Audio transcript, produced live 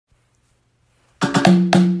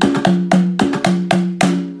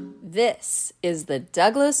This is the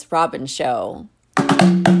Douglas Robbins Show.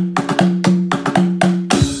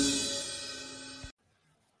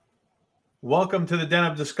 Welcome to the Den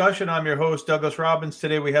of Discussion. I'm your host, Douglas Robbins.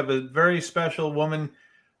 Today we have a very special woman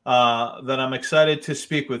that I'm excited to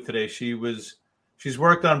speak with today. She's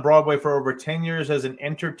worked on Broadway for over 10 years as an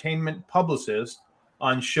entertainment publicist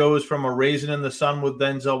on shows from A Raisin in the Sun with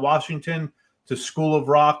Denzel Washington to School of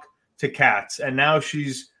Rock to Cats. And now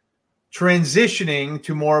she's transitioning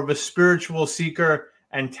to more of a spiritual seeker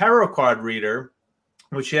and tarot card reader,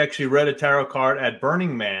 which she actually read a tarot card at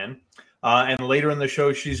Burning Man. And later in the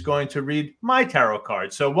show, she's going to read my tarot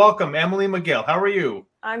card. So welcome, Emily McGill. How are you?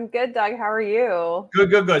 I'm good, Doug. How are you?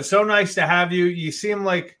 Good. So nice to have you. You seem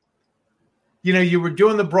like, you were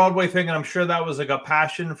doing the Broadway thing, and I'm sure that was like a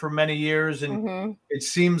passion for many years. And It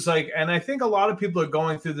seems like, and I think a lot of people are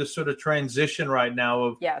going through this sort of transition right now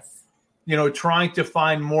of, yes, trying to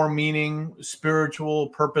find more meaning, spiritual,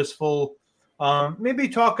 purposeful. Maybe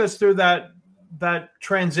talk us through that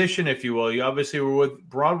transition, if you will. You obviously were with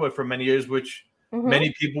Broadway for many years, which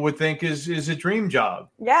many people would think is a dream job.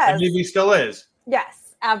 Yes. And maybe still is.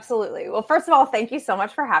 Yes, absolutely. Well, first of all, thank you so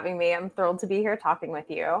much for having me. I'm thrilled to be here talking with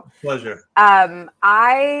you. Pleasure.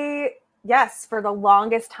 Yes, for the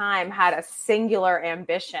longest time had a singular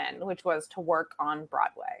ambition, which was to work on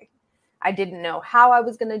Broadway. I didn't know how I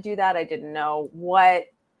was going to do that. I didn't know what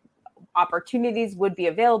opportunities would be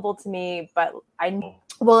available to me, but it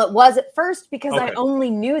was at first because I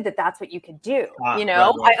only knew that that's what you could do. Right.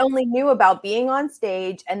 I only knew about being on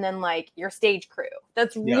stage and then like your stage crew.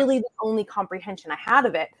 That's really the only comprehension I had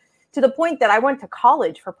of it, to the point that I went to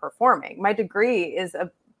college for performing. My degree is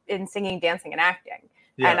in singing, dancing, and acting.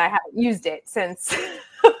 Yeah. And I haven't used it since,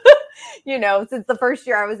 since the first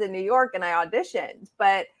year I was in New York and I auditioned.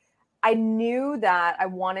 But I knew that I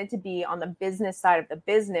wanted to be on the business side of the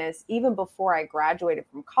business even before I graduated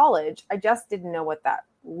from college. I just didn't know what that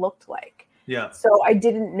looked like. Yeah. So I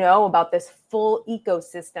didn't know about this full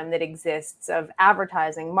ecosystem that exists of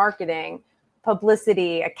advertising, marketing,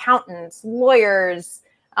 publicity, accountants, lawyers,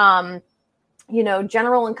 general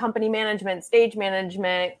and company management, stage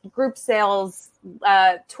management, group sales,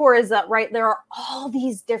 tourism, right? There are all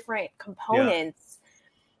these different components. Yeah.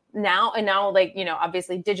 Now,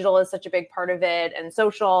 obviously digital is such a big part of it, and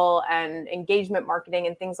social and engagement marketing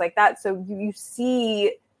and things like that. So you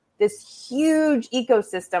see this huge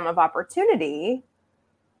ecosystem of opportunity.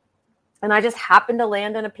 And I just happened to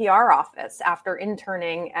land in a PR office after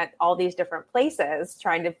interning at all these different places,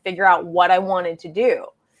 trying to figure out what I wanted to do.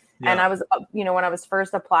 Yeah. And I was, when I was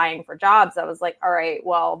first applying for jobs, I was like, all right,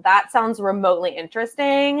 well, that sounds remotely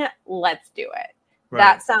interesting. Let's do it. Right.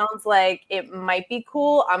 That sounds like it might be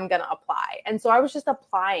cool. I'm going to apply. And so I was just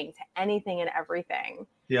applying to anything and everything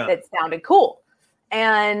that sounded cool.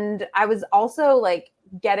 And I was also like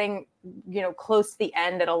getting, close to the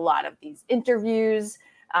end at a lot of these interviews.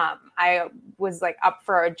 I was like up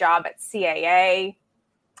for a job at CAA.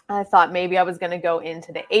 I thought maybe I was going to go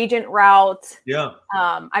into the agent route. Yeah.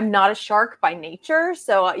 I'm not a shark by nature.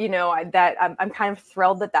 So, I'm kind of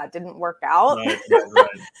thrilled that didn't work out.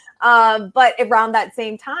 Right. But around that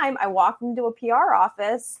same time, I walked into a PR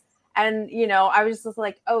office and, I was just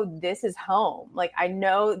like, oh, this is home. Like, I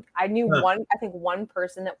knew one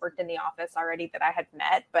person that worked in the office already that I had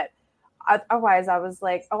met, but otherwise I was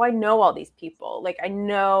like, oh, I know all these people. Like, I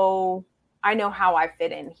know how I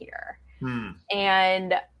fit in here.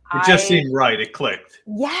 And it just seemed right. It clicked.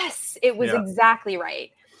 Yes, it was exactly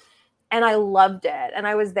right. And I loved it. And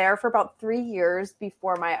I was there for about 3 years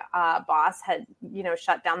before my boss had,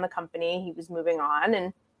 shut down the company. He was moving on.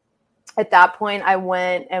 And at that point, I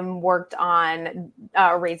went and worked on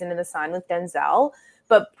Raisin in the Sun with Denzel.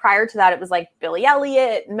 But prior to that, it was like Billy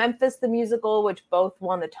Elliot, Memphis the Musical, which both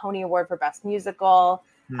won the Tony Award for Best Musical.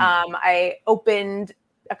 I opened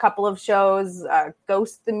a couple of shows,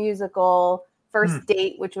 Ghost the Musical, First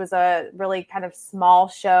Date, which was a really kind of small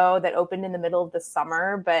show that opened in the middle of the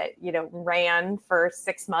summer, but, ran for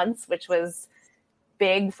 6 months, which was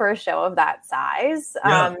big for a show of that size.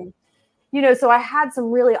 Yeah. So I had some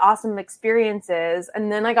really awesome experiences. And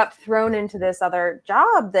then I got thrown into this other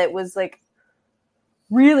job that was like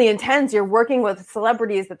really intense. You're working with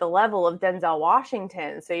celebrities at the level of Denzel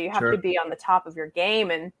Washington. So you have to be on the top of your game.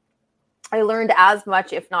 And I learned as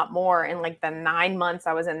much, if not more, in like the 9 months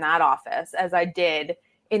I was in that office as I did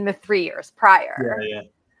in the 3 years prior.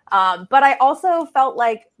 But I also felt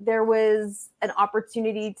like there was an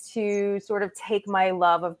opportunity to sort of take my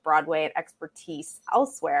love of Broadway and expertise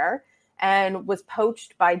elsewhere, and was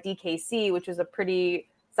poached by DKC, which was a pretty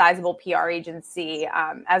sizable PR agency,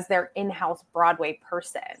 as their in-house Broadway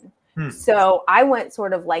person. So I went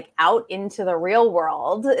sort of like out into the real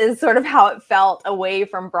world is sort of how it felt away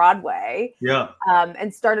from Broadway. Yeah.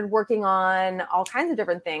 And started working on all kinds of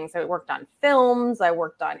different things. I worked on films. I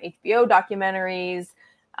worked on HBO documentaries,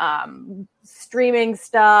 streaming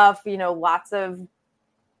stuff, lots of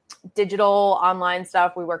digital online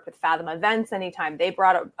stuff. We worked with Fathom Events anytime they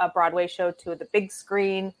brought a Broadway show to the big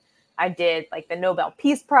screen. I did like the Nobel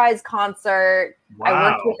Peace Prize concert. Wow.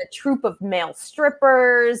 I worked with a troupe of male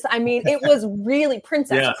strippers. I mean, it was really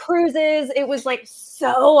Princess Cruises. It was like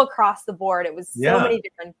so across the board. It was so many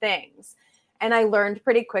different things. And I learned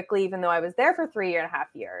pretty quickly, even though I was there for 3.5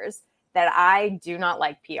 years, that I do not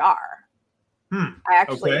like PR. I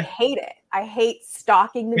actually hate it. I hate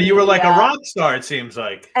stalking the media. You were like a rock star, it seems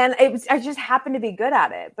like. And I just happened to be good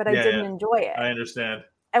at it, but I didn't enjoy it. I understand.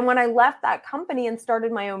 And when I left that company and started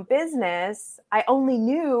my own business, I only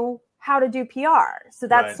knew how to do PR. So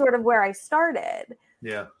that's sort of where I started.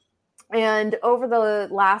 Yeah. And over the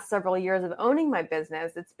last several years of owning my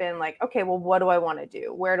business, it's been like, okay, well, what do I want to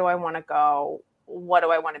do? Where do I want to go? What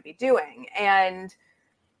do I want to be doing? And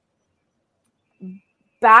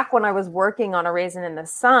back when I was working on A Raisin in the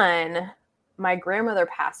Sun, my grandmother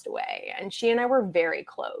passed away, and she and I were very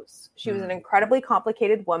close. She was an incredibly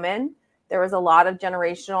complicated woman. There was a lot of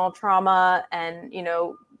generational trauma and,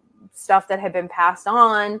 stuff that had been passed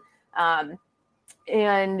on.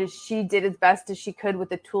 And she did as best as she could with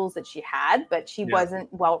the tools that she had, but she wasn't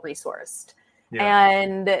well-resourced. Yeah.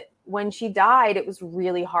 And when she died, it was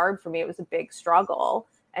really hard for me. It was a big struggle.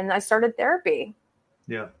 And I started therapy.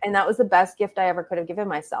 Yeah. And that was the best gift I ever could have given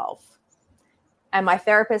myself. And my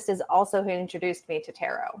therapist is also who introduced me to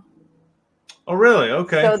tarot. Oh, really?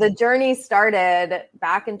 Okay. So the journey started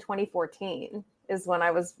back in 2014 is when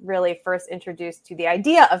I was really first introduced to the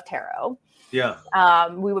idea of tarot. Yeah.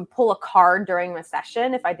 We would pull a card during the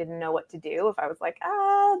session if I didn't know what to do. If I was like,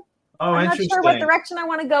 I'm not sure what direction I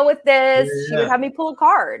want to go with this. She would have me pull a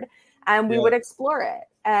card and we would explore it.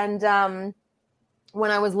 And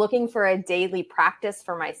when I was looking for a daily practice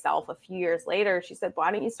for myself a few years later, she said,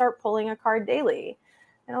 why don't you start pulling a card daily?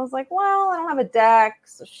 And I was like, well, I don't have a deck.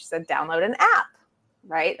 So she said, download an app,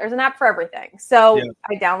 right? There's an app for everything. So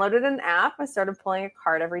I downloaded an app. I started pulling a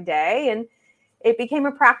card every day, and it became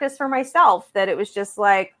a practice for myself that it was just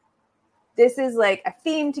like, this is like a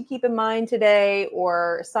theme to keep in mind today,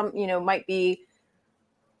 or some, might be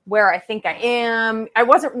where I think I am. I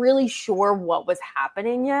wasn't really sure what was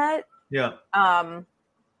happening yet. Yeah.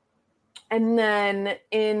 And then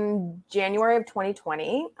in January of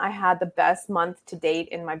 2020, I had the best month to date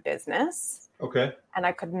in my business. Okay. And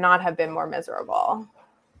I could not have been more miserable.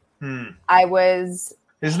 I was.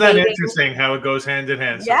 Isn't that interesting how it goes hand in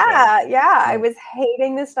hand? Yeah. Yeah. I was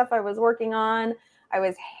hating the stuff I was working on. I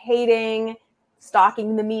was hating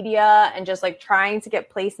stalking the media and just like trying to get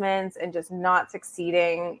placements and just not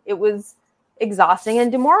succeeding. It was exhausting and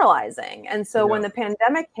demoralizing. And so when the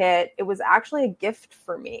pandemic hit, it was actually a gift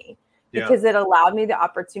for me. Because it allowed me the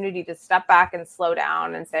opportunity to step back and slow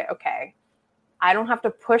down and say, okay, I don't have to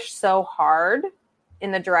push so hard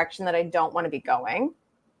in the direction that I don't want to be going.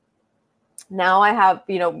 Now I have,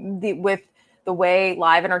 with the way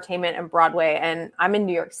live entertainment and Broadway, and I'm in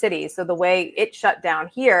New York City, so the way it shut down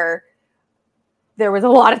here, there was a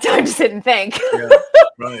lot of time to sit and think. Yeah,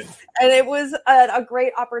 right. And it was a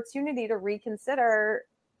great opportunity to reconsider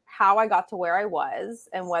how I got to where I was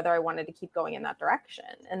and whether I wanted to keep going in that direction.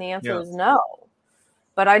 And the answer was no.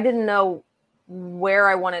 But I didn't know where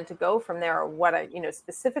I wanted to go from there or what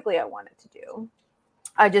specifically I wanted to do.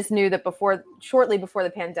 I just knew that shortly before the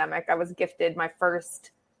pandemic, I was gifted my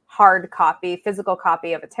first hard copy, physical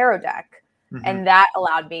copy of a tarot deck. Mm-hmm. And that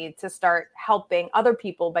allowed me to start helping other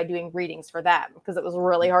people by doing readings for them, because it was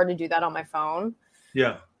really hard to do that on my phone.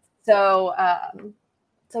 Yeah. So,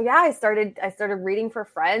 I started reading for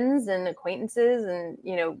friends and acquaintances and,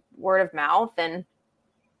 word of mouth. And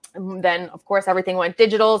then, of course, everything went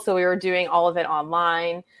digital. So we were doing all of it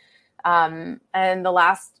online. And the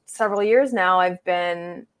last several years now, I've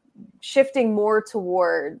been shifting more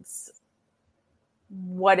towards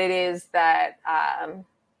what it is that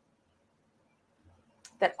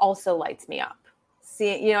that also lights me up.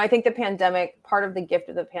 See, I think the pandemic, part of the gift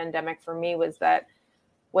of the pandemic for me was that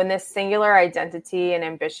when this singular identity and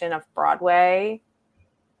ambition of Broadway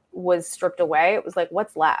was stripped away, it was like,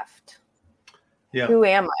 what's left? Yeah. Who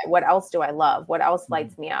am I? What else do I love? What else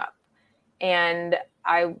lights me up? And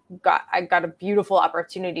I got a beautiful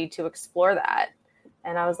opportunity to explore that.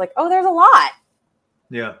 And I was like, oh, there's a lot.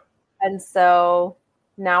 Yeah. And so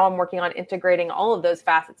now I'm working on integrating all of those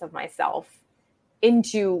facets of myself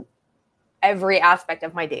into every aspect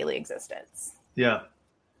of my daily existence. Yeah.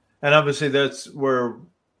 And obviously that's where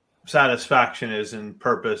satisfaction is and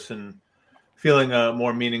purpose and feeling a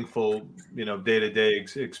more meaningful, day-to-day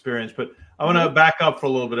experience. But I want to back up for a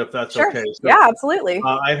little bit, if that's sure. okay. So, yeah, absolutely.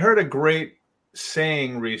 I heard a great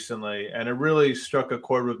saying recently, and it really struck a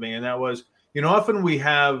chord with me. And that was, often we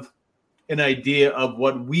have an idea of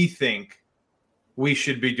what we think we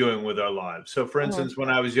should be doing with our lives. So for instance, when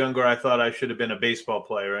I was younger, I thought I should have been a baseball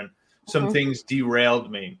player, and some things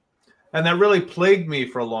derailed me. And that really plagued me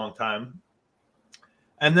for a long time.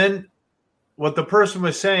 And then what the person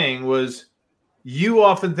was saying was, you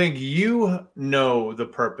often think you know the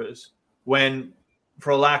purpose when,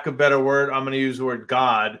 for lack of a better word, I'm going to use the word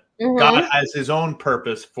God. God has his own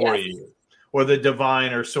purpose for you, or the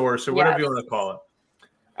divine or source or whatever you want to call it.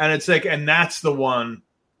 And it's like, and that's the one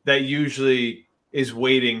that usually is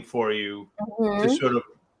waiting for you to sort of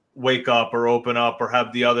wake up or open up or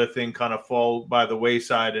have the other thing kind of fall by the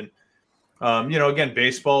wayside. And, again,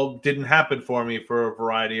 baseball didn't happen for me for a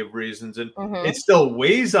variety of reasons. And it still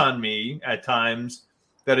weighs on me at times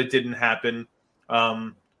that it didn't happen.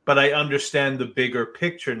 But I understand the bigger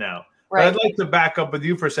picture now. Right. But I'd like to back up with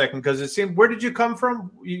you for a second, because it seemed, where did you come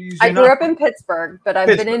from? I grew up in Pittsburgh, but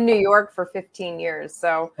I've been in New York for 15 years.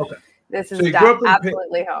 So this is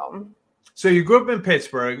absolutely home. So you grew up in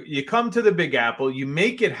Pittsburgh, you come to the Big Apple, you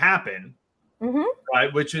make it happen,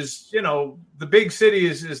 right? Which is, the big city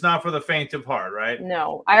is not for the faint of heart, right?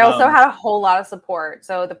 No, I also had a whole lot of support.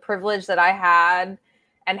 So the privilege that I had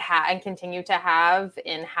and continue to have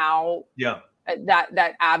in how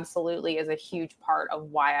that absolutely is a huge part of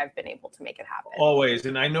why I've been able to make it happen. Always.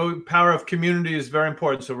 And I know power of community is very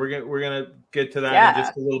important. So we're going to get to that in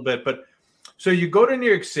just a little bit. But so you go to New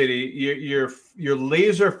York City, you're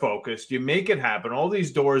laser focused, you make it happen. All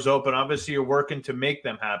these doors open. Obviously, you're working to make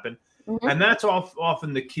them happen. And that's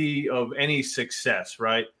often the key of any success,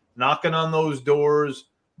 right? Knocking on those doors,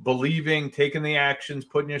 believing, taking the actions,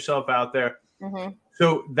 putting yourself out there.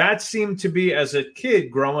 So that seemed to be, as a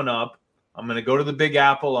kid growing up, I'm going to go to the Big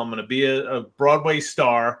Apple. I'm going to be a Broadway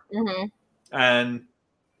star. And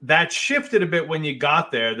that shifted a bit when you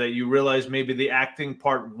got there, that you realized maybe the acting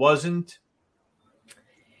part wasn't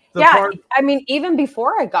the part. I mean, even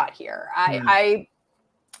before I got here, my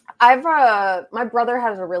brother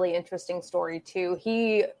has a really interesting story too.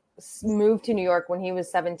 He moved to New York when he was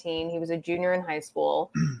 17. He was a junior in high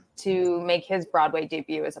school to make his Broadway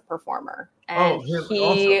debut as a performer. And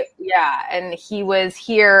and he was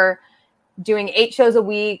here doing 8 shows a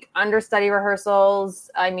week, understudy rehearsals.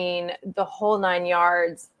 I mean, the whole 9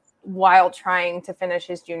 yards, while trying to finish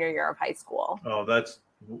his junior year of high school. Oh, that's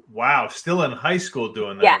wow. Still in high school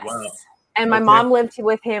doing that. Yes. Wow. And my mom lived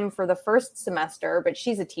with him for the first semester, but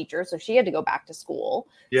she's a teacher, so she had to go back to school.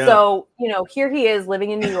 Yeah. So, here he is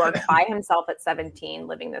living in New York by himself at 17,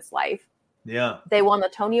 living this life. Yeah. They won the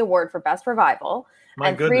Tony Award for Best Revival.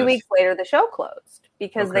 And 3 weeks later, the show closed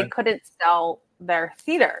because they couldn't sell their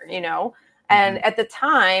theater, And at the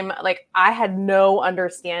time, I had no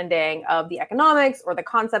understanding of the economics or the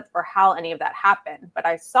concept or how any of that happened. But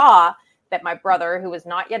I saw that my brother, who was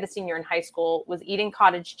not yet a senior in high school, was eating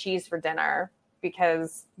cottage cheese for dinner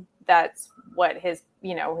because that's what his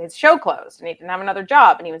show closed, and he didn't have another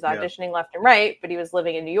job, and he was auditioning left and right, but he was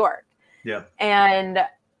living in New York. Yeah. And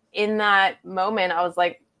in that moment, I was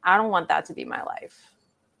like, I don't want that to be my life.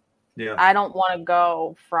 Yeah. I don't want to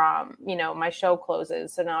go from, my show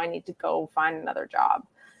closes, so now I need to go find another job.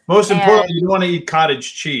 Most importantly, you want to eat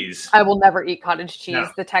cottage cheese. I will never eat cottage cheese. No.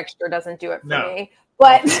 The texture doesn't do it for me.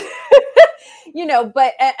 But,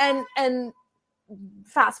 and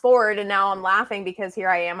fast forward, and now I'm laughing because here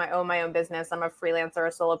I am. I own my own business. I'm a freelancer,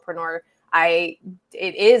 a solopreneur.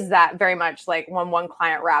 It is that very much like when one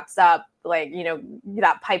client wraps up,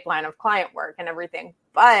 that pipeline of client work and everything.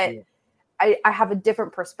 But I have a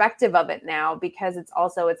different perspective of it now because it's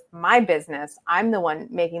my business. I'm the one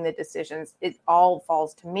making the decisions. It all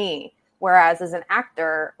falls to me. Whereas as an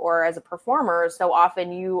actor or as a performer, so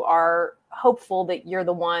often you are hopeful that you're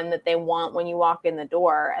the one that they want when you walk in the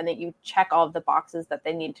door and that you check all of the boxes that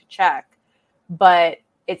they need to check. But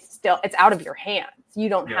it's out of your hands. You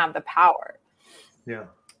don't have the power. Yeah.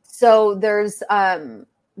 So there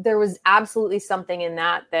was absolutely something in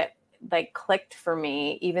that clicked for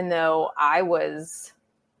me, even though I was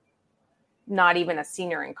not even a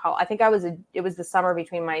senior in college. I think it was the summer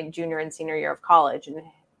between my junior and senior year of college, and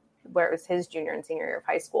where it was his junior and senior year of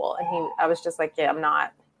high school. And I was just like,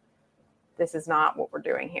 this is not what we're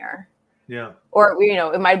doing here. Yeah. Or,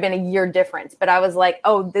 it might've been a year difference, but I was like,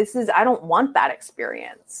 I don't want that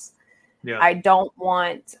experience. Yeah. I don't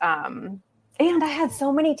want, and I had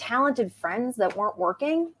so many talented friends that weren't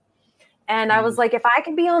working. And I was like, if I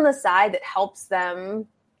could be on the side that helps them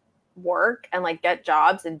work and like get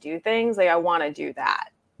jobs and do things, like I want to do that.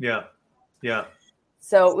 Yeah. Yeah.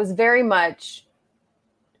 So it was very much,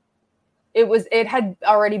 it had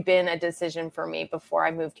already been a decision for me before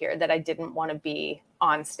I moved here that I didn't want to be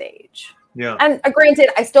on stage. Yeah. And granted,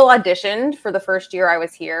 I still auditioned for the first year I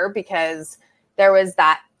was here because there was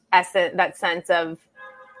that sense of,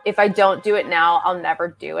 if I don't do it now, I'll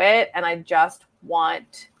never do it. And I just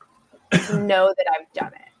want to know that I've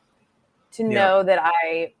done it, to know that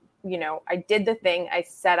I did the thing I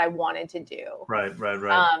said I wanted to do. Right.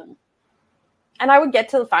 And I would get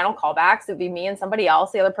to the final callbacks. It'd be me and somebody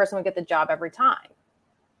else. The other person would get the job every time.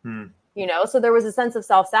 So there was a sense of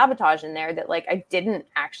self-sabotage in there that like, I didn't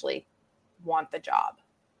actually want the job.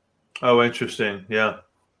 Oh, interesting. Yeah.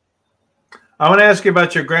 I want to ask you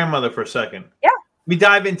about your grandmother for a second. Yeah. We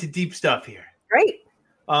dive into deep stuff here. Great.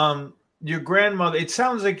 Your grandmother, it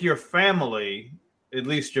sounds like your family, at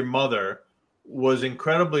least your mother, was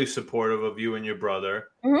incredibly supportive of you and your brother.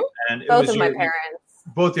 Mm-hmm. And both of my parents.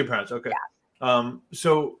 Both your parents. Okay. Yeah.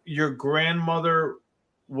 So your grandmother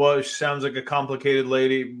sounds like a complicated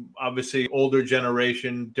lady, obviously older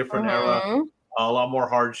generation, different era, a lot more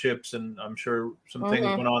hardships. And I'm sure some things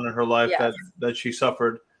went on in her life that she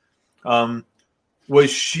suffered.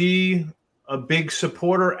 Was she a big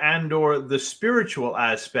supporter and or the spiritual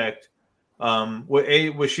aspect?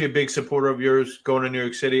 Was she a big supporter of yours going to New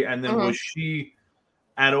York City? And then was she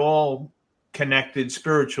at all connected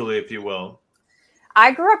spiritually, if you will?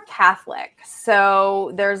 I grew up Catholic,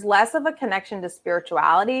 so there's less of a connection to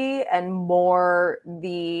spirituality and more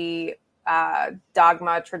the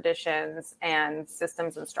dogma, traditions, and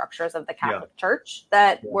systems and structures of the Catholic Church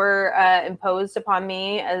that were imposed upon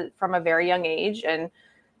me from a very young age, and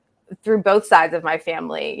through both sides of my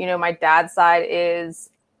family. You know, my dad's side is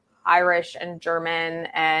Irish and German,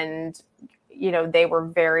 and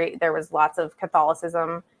there was lots of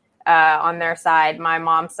Catholicism on their side. My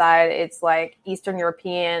mom's side, it's like Eastern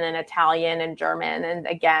European and Italian and German, and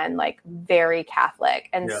again, like very Catholic.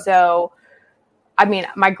 And so, I mean,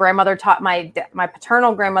 my grandmother taught, my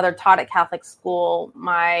paternal grandmother taught at Catholic school.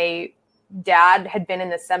 My dad had been in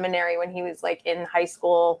the seminary when he was like in high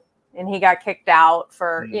school, and he got kicked out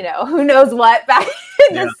for, who knows what back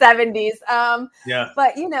in the 70s.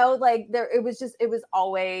 But, it was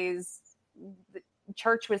always,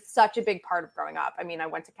 church was such a big part of growing up. I mean, I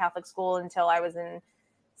went to Catholic school until I was in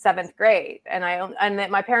 7th grade, and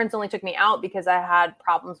my parents only took me out because I had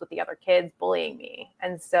problems with the other kids bullying me.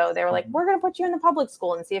 And so they were like, we're going to put you in the public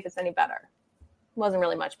school and see if it's any better. It wasn't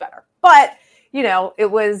really much better, but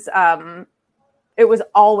it was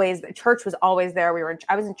always, the church was always there.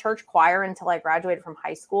 I was in church choir until I graduated from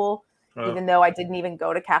high school, even though I didn't even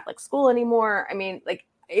go to Catholic school anymore. I mean, like,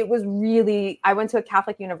 it was really, I went to a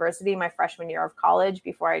Catholic university my freshman year of college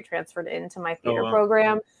before I transferred into my theater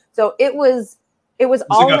program. So it was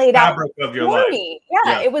all like laid out of your for life. me.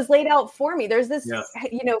 Yeah, it was laid out for me. There's this,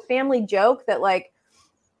 family joke that like,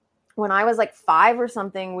 when I was like 5 or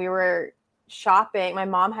something, we were shopping. My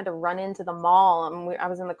mom had to run into the mall, and I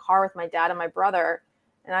was in the car with my dad and my brother.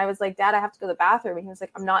 And I was like, Dad, I have to go to the bathroom. And he was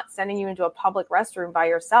like, I'm not sending you into a public restroom by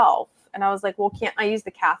yourself. And I was like, well, can't I use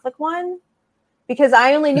the Catholic one? Because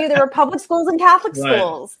I only knew there were public schools and Catholic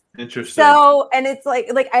schools. Interesting. So, and it's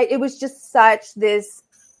it was just such these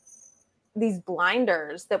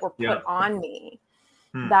blinders that were put on me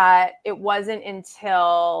that it wasn't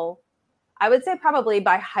until I would say probably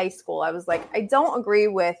by high school, I was like, I don't agree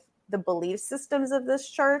with the belief systems of this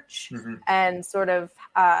church and sort of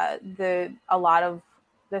a lot of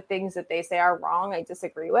the things that they say are wrong, I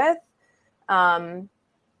disagree with.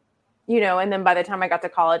 And then by the time I got to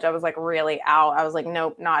college, I was like really out. I was like,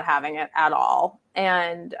 nope, not having it at all.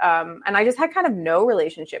 And I just had kind of no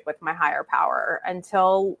relationship with my higher power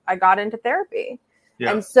until I got into therapy.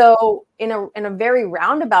 Yeah. And so in a very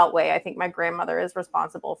roundabout way, I think my grandmother is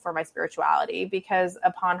responsible for my spirituality, because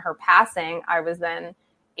upon her passing, I was then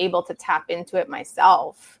able to tap into it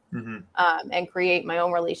myself and create my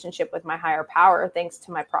own relationship with my higher power, thanks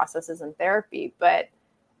to my processes in therapy. But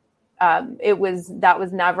that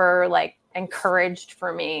was never like encouraged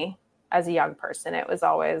for me as a young person. It was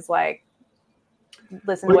always like,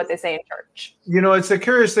 listen to what they say in church. It's a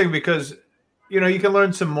curious thing because, you can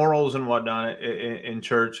learn some morals and whatnot in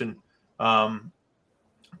church, and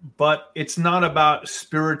but it's not about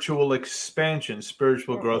spiritual expansion,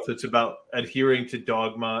 spiritual growth. It's about adhering to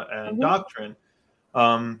dogma and doctrine.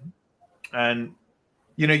 And,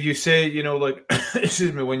 you say, like,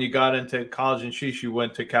 excuse me, when you got into college and sheesh, you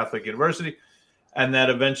went to Catholic university, and that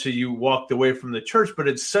eventually you walked away from the church, but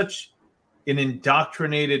it's such an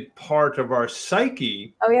indoctrinated part of our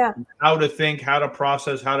psyche. Oh yeah. How to think, how to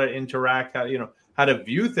process, how to interact, how to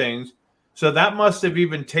view things. So that must have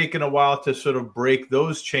even taken a while to sort of break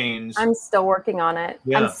those chains. I'm still working on it.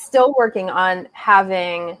 Yeah. I'm still working on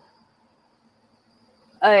having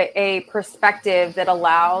a perspective that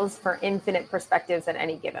allows for infinite perspectives at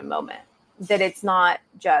any given moment. That it's not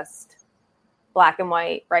just black and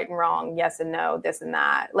white, right and wrong, yes and no, this and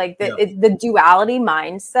that. Like it's the duality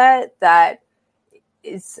mindset that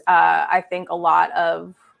is, I think, a lot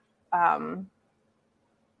of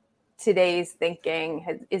today's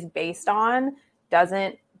thinking is based on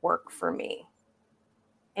doesn't work for me.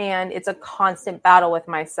 And it's a constant battle with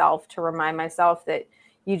myself to remind myself that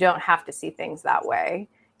you don't have to see things that way.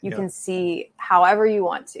 You can see however you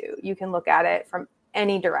want to. You can look at it from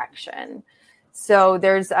any direction. So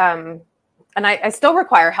there's, and I still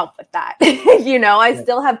require help with that. I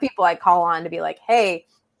still have people I call on to be like, hey,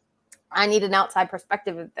 I need an outside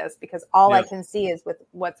perspective of this because all I can see is with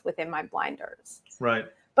what's within my blinders. Right.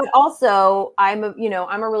 But also I'm a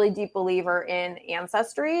really deep believer in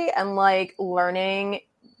ancestry and like learning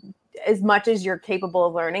as much as you're capable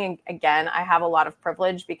of learning. And again, I have a lot of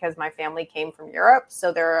privilege because my family came from Europe.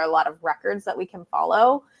 So there are a lot of records that we can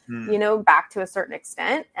follow, back to a certain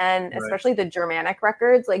extent. And especially the Germanic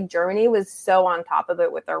records, like Germany was so on top of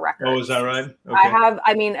it with their records. Oh, is that right?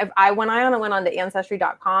 Okay. When I went on to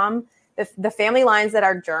ancestry.com, the family lines that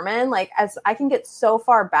are German, like as I can get so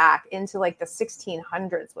far back into like the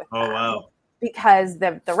 1600s with them. Oh, wow. Because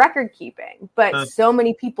the record keeping, but so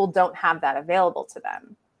many people don't have that available to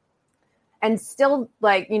them. And still,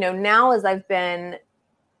 like, now as I've been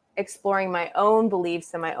exploring my own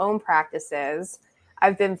beliefs and my own practices,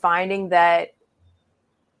 I've been finding that,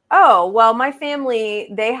 my family,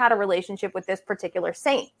 they had a relationship with this particular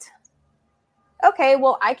saint. Okay,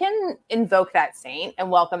 well, I can invoke that saint and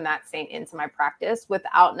welcome that saint into my practice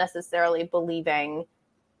without necessarily believing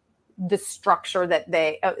the structure that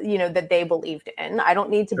they believed in. I don't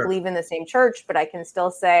need to believe in the same church, but I can still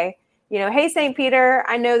say, hey, St. Peter,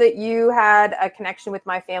 I know that you had a connection with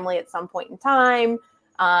my family at some point in time,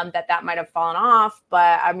 that might have fallen off,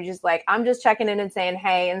 but I'm just checking in and saying,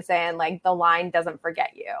 hey, and saying like, the line doesn't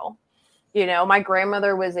forget you. My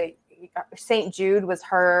grandmother was St. Jude was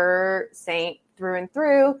her saint through and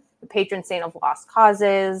through, the patron saint of lost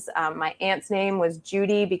causes. My aunt's name was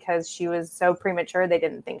Judy because she was so premature. They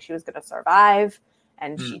didn't think she was going to survive.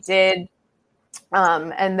 And she did.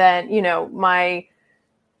 And then,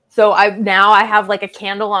 So I have like a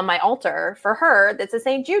candle on my altar for her. That's a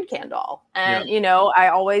St. Jude candle. And, I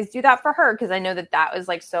always do that for her because I know that was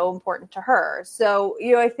like so important to her. So,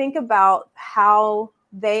 I think about how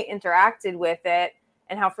they interacted with it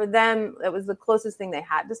and how for them, it was the closest thing they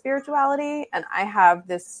had to spirituality. And I have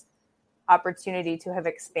this opportunity to have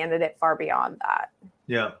expanded it far beyond that.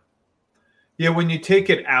 Yeah. Yeah. When you take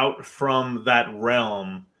it out from that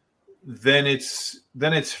realm, then it's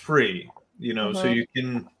free, so you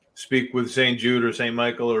can speak with St. Jude or St.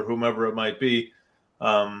 Michael or whomever it might be,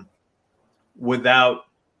 without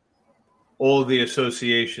all the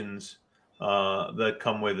associations that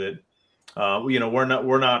come with it. We're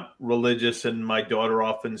not religious, and my daughter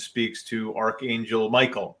often speaks to Archangel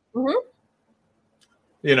Michael.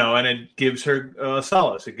 And it gives her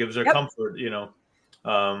solace. It gives her comfort.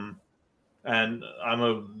 And I'm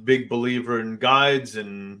a big believer in guides,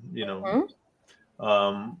 and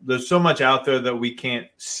there's so much out there that we can't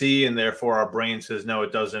see, and therefore our brain says no,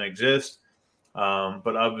 it doesn't exist.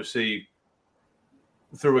 But obviously,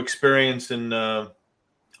 through experience and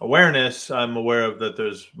awareness, I'm aware of that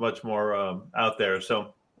there's much more out there.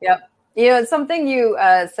 So, something you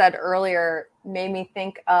said earlier made me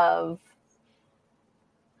think of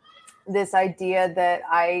this idea that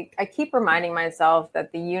I keep reminding myself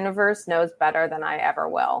that the universe knows better than I ever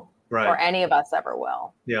will, or any of us ever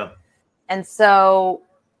will. Yeah. And so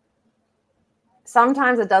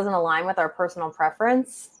sometimes it doesn't align with our personal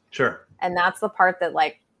preference. Sure. And that's the part that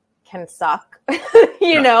like can suck.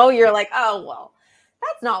 You're like, oh, well,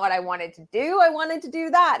 that's not what I wanted to do. I wanted to do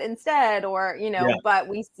that instead. Or, but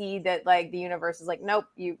we see that like the universe is like, nope,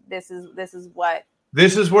 this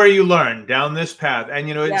is where you learn down this path. And,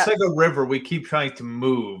 it's like a river. We keep trying to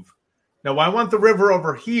move. Now, I want the river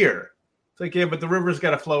over here. It's like, yeah, but the river's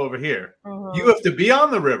got to flow over here. You have to be on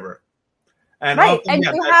the river. And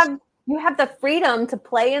you have the freedom to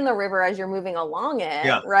play in the river as you're moving along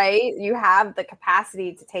it, right? You have the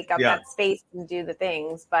capacity to take up that space and do the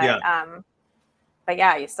things, but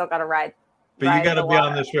you still got to ride. But you got to be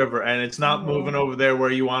on this river, and it's not moving over there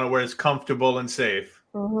where you want to, where it's comfortable and safe.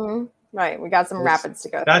 Right, we got some rapids to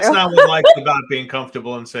go. That's not what life's about, being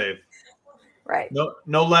comfortable and safe. Right.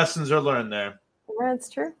 No lessons are learned there. That's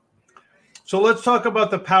true. So let's talk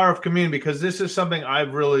about the power of community, because this is something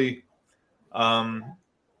I've really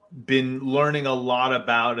been learning a lot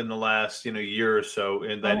about in the last year or so,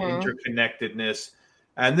 in that interconnectedness.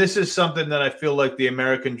 And this is something that I feel like the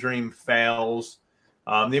American dream fails.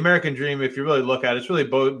 The American dream, if you really look at it, it's really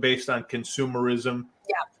based on consumerism,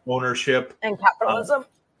 ownership, and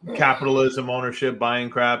capitalism, ownership, buying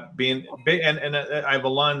crap, and I have a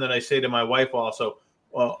line that I say to my wife also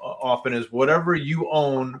often is, whatever you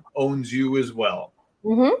own owns you as well.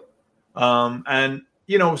 And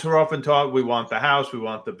so we're often taught we want the house, we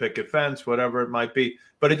want the picket fence, whatever it might be,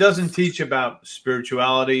 but it doesn't teach about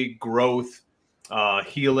spirituality, growth,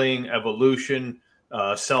 healing, evolution,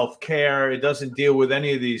 self-care. It doesn't deal with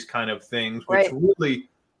any of these kind of things, which really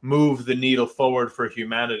move the needle forward for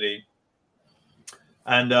humanity.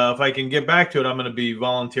 And if I can get back to it, I'm going to be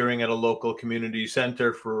volunteering at a local community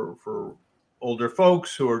center for older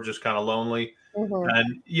folks who are just kind of lonely.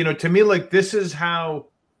 And, to me, like, this is how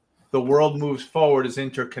the world moves forward, is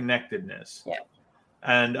interconnectedness. Yeah.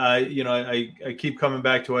 And I keep coming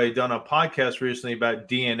back to, I had done a podcast recently about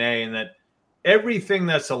DNA, and that everything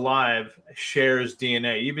that's alive shares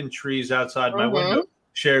DNA. Even trees outside my window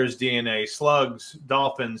shares DNA. Slugs,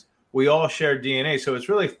 dolphins, we all share DNA. So it's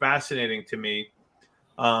really fascinating to me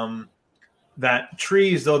that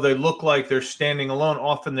trees, though they look like they're standing alone,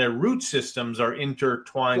 often their root systems are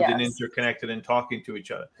intertwined and interconnected and talking to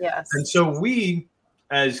each other. Yes. And so we,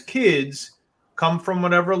 as kids, come from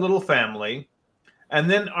whatever little family, and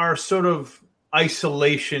then our sort of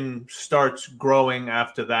isolation starts growing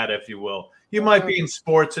after that, if you will. You might be in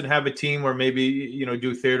sports and have a team, or maybe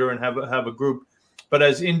do theater and have a group, but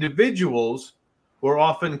as individuals, we're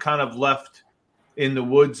often kind of left in the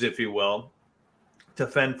woods, if you will, to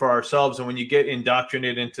fend for ourselves. And when you get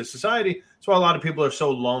indoctrinated into society, that's why a lot of people are so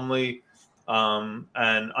lonely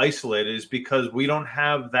and isolated, is because we don't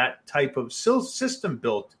have that type of system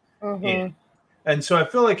built in. And so I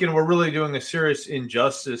feel like, we're really doing a serious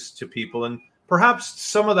injustice to people. And perhaps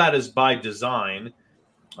some of that is by design,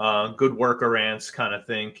 good worker ants kind of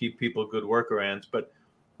thing, keep people good worker ants. But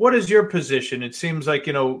what is your position? It seems like,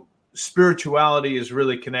 spirituality is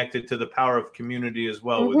really connected to the power of community as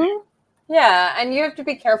well. With you. Yeah. And you have to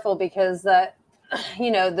be careful, because the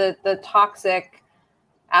toxic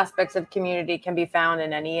aspects of community can be found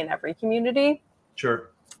in any and every community.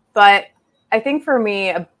 Sure. But I think for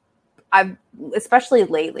me, I've, especially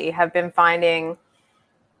lately, have been finding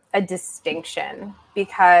a distinction,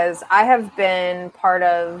 because I have been part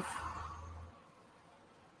of,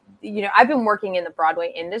 I've been working in the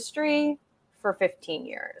Broadway industry for 15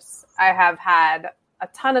 years. I have had a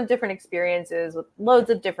ton of different experiences with loads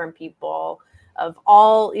of different people of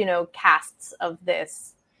all, casts of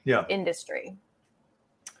this industry.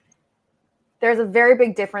 There's a very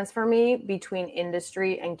big difference for me between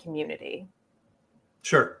industry and community.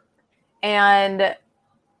 Sure. And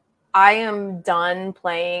I am done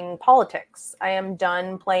playing politics. I am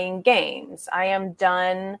done playing games. I am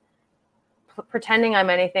done pretending I'm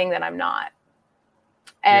anything that I'm not.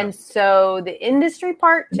 And so the industry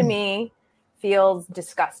part to me feels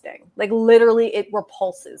disgusting. Like, literally, it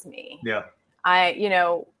repulses me. Yeah.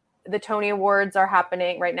 The Tony Awards are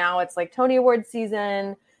happening right now. It's like Tony Awards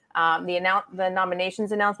season. The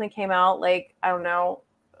nominations announcement came out, like, I don't know,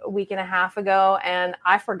 a week and a half ago. And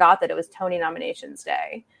I forgot that it was Tony nominations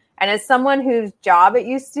day. And as someone whose job it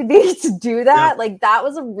used to be to do that, like, that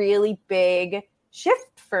was a really big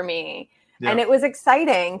shift for me. Yeah. And it was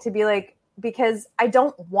exciting to be like, because I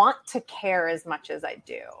don't want to care as much as I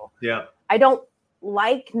do. Yeah. I don't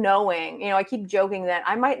like knowing, I keep joking that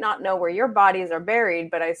I might not know where your bodies are buried,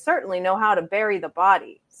 but I certainly know how to bury the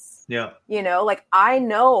bodies. Yeah. Like, I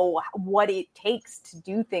know what it takes to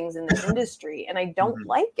do things in this industry, and I don't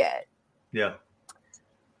like it. Yeah.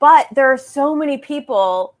 But there are so many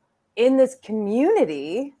people in this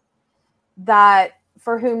community that,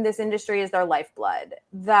 for whom this industry is their lifeblood,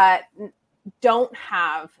 that don't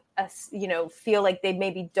have feel like they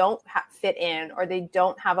maybe don't fit in, or they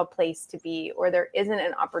don't have a place to be, or there isn't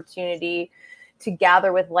an opportunity to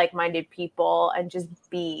gather with like-minded people and just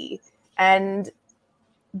be. And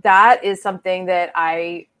that is something that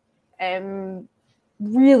I am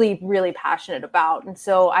really, really passionate about. And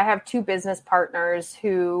so I have two business partners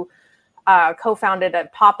who co-founded a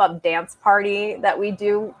pop-up dance party that we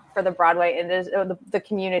do for the Broadway industry, the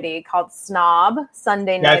community, called Snob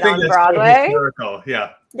Sunday Night on Broadway. Historical.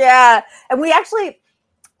 Yeah. Yeah. And we actually,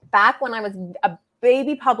 back when I was a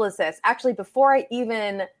baby publicist, actually before I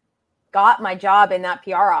even got my job in that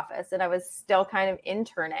PR office, and I was still kind of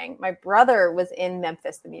interning, my brother was in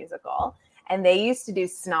Memphis the Musical, and they used to do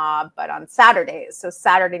Snob, but on Saturdays. So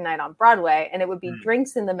Saturday night on Broadway, and it would be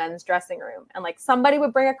drinks in the men's dressing room. And like, somebody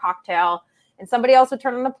would bring a cocktail and somebody else would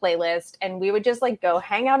turn on a playlist, and we would just like go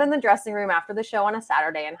hang out in the dressing room after the show on a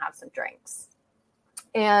Saturday and have some drinks.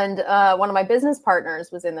 And one of my business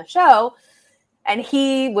partners was in the show, and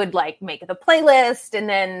he would like make the playlist. And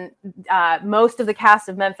then most of the cast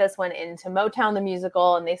of Memphis went into Motown the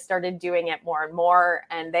musical, and they started doing it more and more.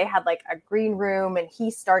 And they had like a green room, and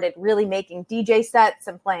he started really making DJ sets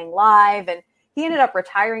and playing live. And he ended up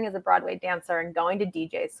retiring as a Broadway dancer and going to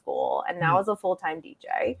DJ school, and now is a full-time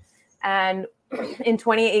DJ. And in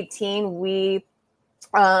 2018, we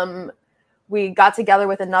got together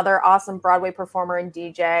with another awesome Broadway performer and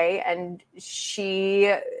DJ, and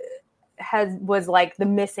she was like the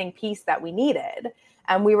missing piece that we needed.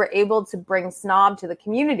 And we were able to bring Snob to the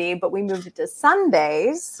community, but we moved it to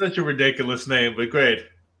Sundays. Such a ridiculous name, but great.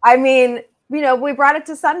 I mean, you know, we brought it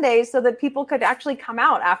to Sundays so that people could actually come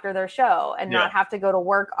out after their show and not have to go to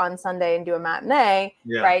work on Sunday and do a matinee,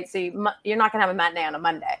 right? So you're not going to have a matinee on a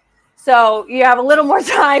Monday. So you have a little more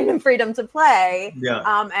time and freedom to play,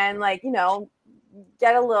 and like, you know,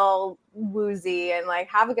 get a little woozy and like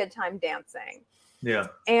have a good time dancing. Yeah.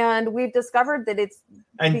 And we've discovered that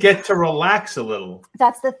get to relax a little.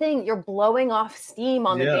 That's the thing. You're blowing off steam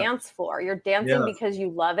on the dance floor. You're dancing because you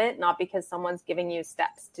love it, not because someone's giving you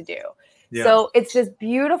steps to do. Yeah. So it's this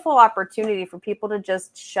beautiful opportunity for people to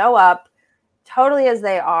just show up totally as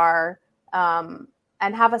they are, and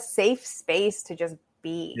have a safe space to just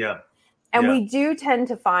be. Yeah. And we do tend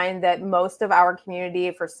to find that most of our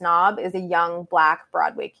community for Snob is a young Black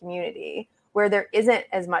Broadway community where there isn't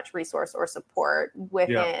as much resource or support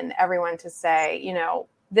within everyone to say, you know,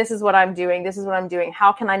 this is what I'm doing. This is what I'm doing.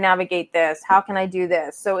 How can I navigate this? How can I do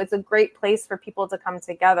this? So it's a great place for people to come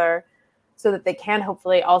together so that they can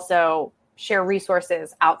hopefully also share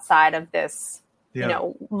resources outside of this, you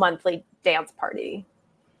know, monthly dance party.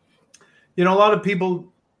 You know, a lot of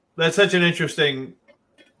people, that's such an interesting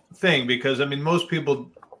thing because, I mean, most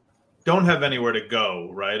people don't have anywhere to go,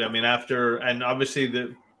 right? I mean, and obviously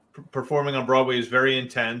the performing on Broadway is very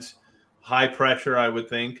intense, high pressure, I would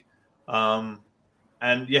think. And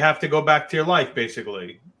you have to go back to your life,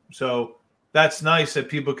 basically. So that's nice that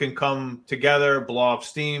people can come together, blow off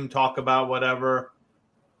steam, talk about whatever.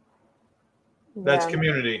 That's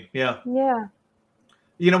community. Yeah. Yeah.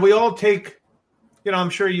 You know, we all take, you know, I'm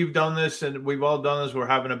sure you've done this and we've all done this. We're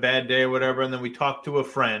having a bad day or whatever. And then we talk to a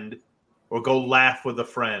friend or go laugh with a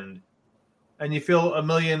friend and you feel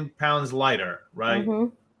 1,000,000 pounds lighter. Right.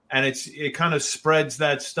 Mm-hmm. And it kind of spreads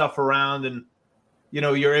that stuff around and, you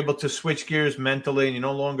know, you're able to switch gears mentally and you're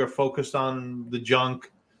no longer focused on the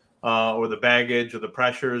junk or the baggage or the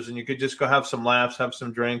pressures. And you could just go have some laughs, have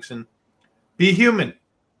some drinks and be human.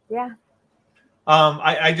 Yeah.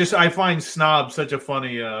 I find Snob such a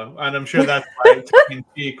funny, and I'm sure that's why it's in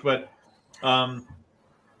peak, but,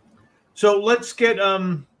 so let's get,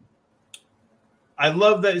 I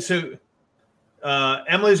love that. So,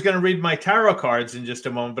 Emily's going to read my tarot cards in just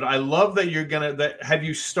a moment, but I love that have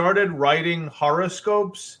you started writing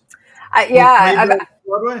horoscopes?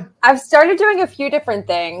 I've started doing a few different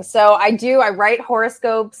things. So I write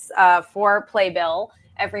horoscopes, for Playbill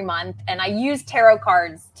every month, and I use tarot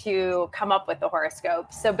cards to come up with the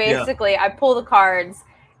horoscopes. So basically I pull the cards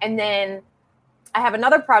and then I have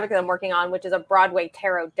another project that I'm working on, which is a Broadway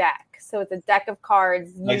tarot deck. So it's a deck of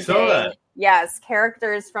cards using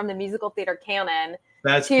characters from the musical theater canon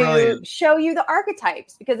brilliant. Show you the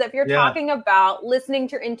archetypes. Because if you're talking about listening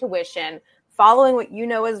to your intuition, following what you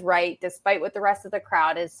know is right, despite what the rest of the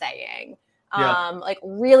crowd is saying, like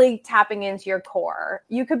really tapping into your core,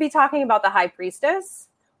 you could be talking about the High Priestess.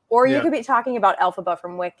 Or you could be talking about Elphaba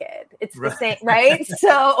from Wicked. It's the same, right?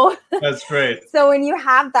 So that's great. So when you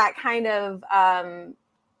have that kind of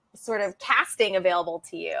sort of casting available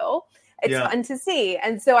to you, it's fun to see.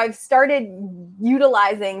 And so I've started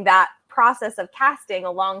utilizing that process of casting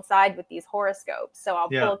alongside with these horoscopes. So I'll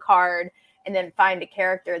pull a card and then find a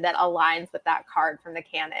character that aligns with that card from the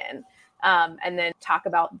canon, and then talk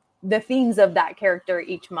about the themes of that character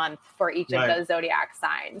each month for each of those zodiac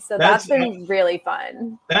signs. So that's been really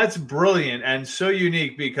fun. That's brilliant and so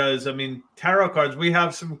unique because, I mean, tarot cards, we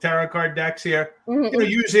have some tarot card decks here. Mm-hmm. You know,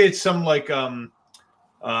 usually it's some like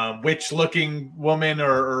witch looking woman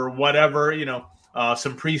or whatever, you know,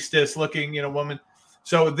 some priestess looking, you know, woman.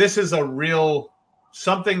 So this is a real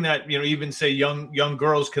something that, you know, even say young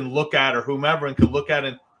girls can look at or whomever and can look at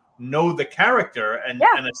and know the character and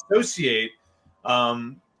associate,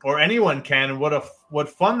 or anyone can, and what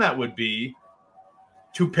fun that would be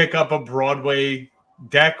to pick up a Broadway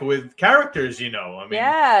deck with characters, you know. I mean,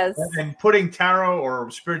 and putting tarot or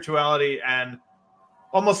spirituality and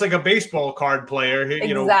almost like a baseball card player,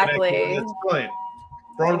 you know. Exactly. That's brilliant.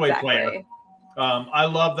 Broadway player. I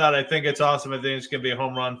love that. I think it's awesome. I think it's going to be a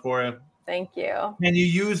home run for you. Thank you. Can you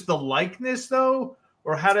use the likeness though?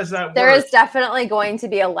 Or how does that work? There is definitely going to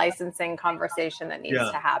be a licensing conversation that needs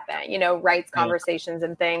to happen, rights conversations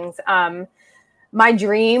and things. My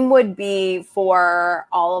dream would be for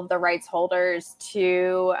all of the rights holders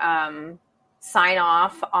to sign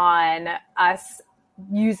off on us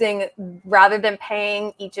using, rather than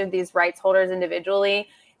paying each of these rights holders individually,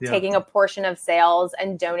 taking a portion of sales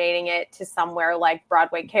and donating it to somewhere like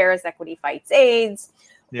Broadway Cares, Equity Fights AIDS,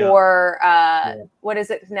 or what is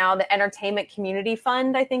it now? The Entertainment Community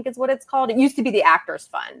Fund, I think is what it's called. It used to be the Actors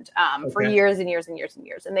Fund for years and years and years and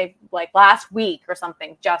years. And they've last week or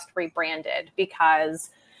something just rebranded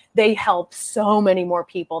because they help so many more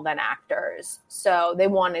people than actors. So they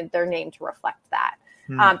wanted their name to reflect that.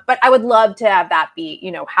 But I would love to have that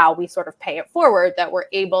be, how we sort of pay it forward, that we're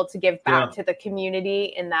able to give back to the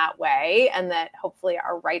community in that way. And that hopefully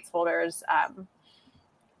our rights holders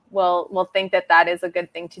will think that is a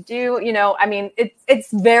good thing to do.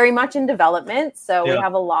 It's very much in development. So we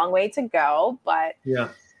have a long way to go, but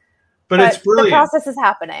it's brilliant. The process is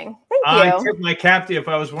happening. Thank you. I tip my cap to you. If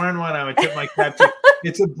I was wearing one, I would tip my cap to you.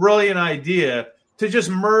 It's a brilliant idea to just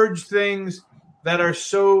merge things that are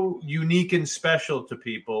so unique and special to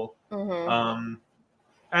people. And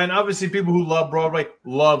obviously people who love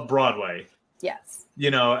Broadway. Yes.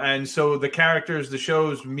 And so the characters, the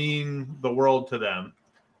shows mean the world to them.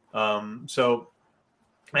 So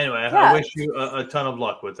anyway, I wish you a ton of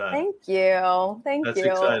luck with that. Thank you. That's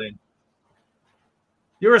exciting.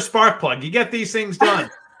 You're a spark plug. You get these things done.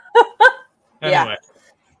 Anyway.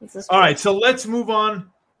 All right. So let's move on.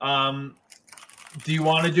 Do you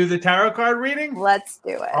want to do the tarot card reading? Let's do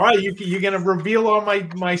it. All right. You're going to reveal all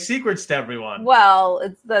my secrets to everyone.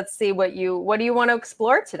 Well, let's see what do you want to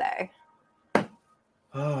explore today?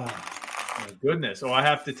 Oh, my goodness. Oh, I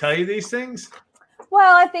have to tell you these things?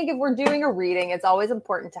 Well, I think if we're doing a reading, it's always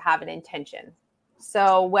important to have an intention.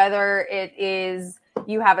 So whether it is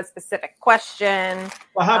you have a specific question.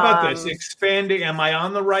 Well, how about this? Expanding. Am I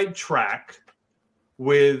on the right track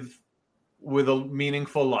with a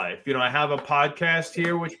meaningful life? I have a podcast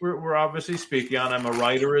here, which we're obviously speaking on. I'm a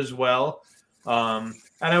writer as well. And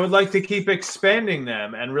I would like to keep expanding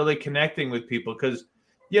them and really connecting with people because,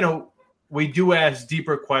 we do ask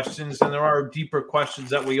deeper questions, and there are deeper questions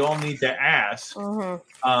that we all need to ask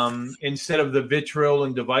instead of the vitriol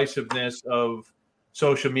and divisiveness of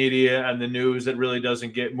social media and the news that really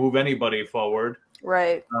doesn't move anybody forward.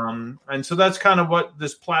 Right. And so that's kind of what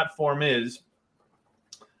this platform is.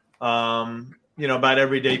 About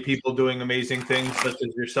everyday people doing amazing things such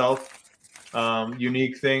as yourself,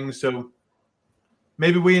 unique things. So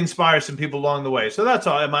maybe we inspire some people along the way. So that's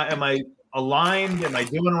all. Am I aligned? Am I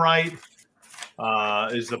doing right?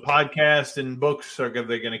 Is the podcast and books, are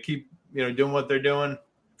they going to keep, doing what they're doing?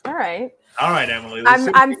 All right, Emily.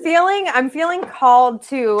 I'm feeling called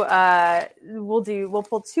to, we'll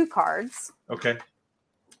pull two cards. Okay.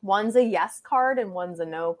 One's a yes card and one's a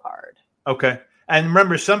no card. Okay. And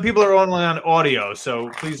remember, some people are only on audio, so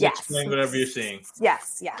please explain whatever you're seeing.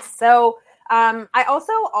 Yes. So I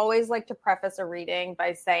also always like to preface a reading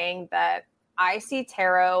by saying that I see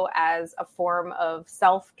tarot as a form of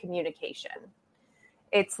self-communication.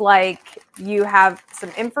 It's like you have some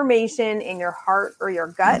information in your heart or your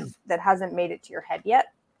gut that hasn't made it to your head yet.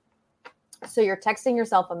 So you're texting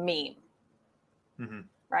yourself a meme,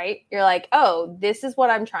 right? You're like, oh, this is what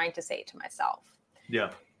I'm trying to say to myself. Yeah.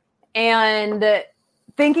 And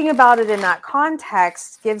thinking about it in that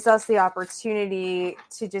context gives us the opportunity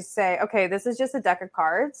to just say, okay, this is just a deck of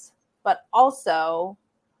cards, but also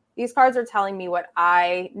these cards are telling me what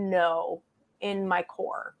I know in my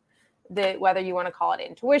core. That whether you want to call it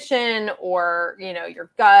intuition or,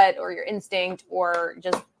 your gut or your instinct or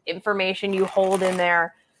just information you hold in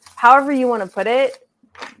there, however you want to put it,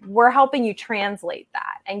 we're helping you translate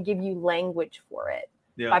that and give you language for it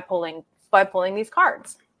by pulling these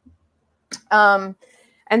cards.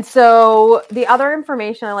 And so the other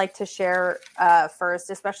information I like to share first,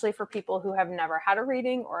 especially for people who have never had a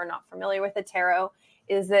reading or are not familiar with the tarot,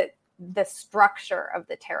 is that the structure of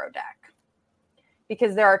the tarot deck.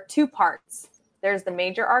 Because there are two parts. There's the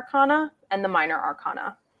major arcana and the minor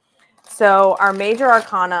arcana. So our major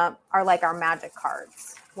arcana are like our magic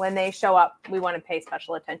cards. When they show up, we want to pay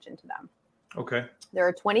special attention to them. Okay. There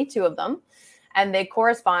are 22 of them, and they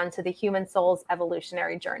correspond to the human soul's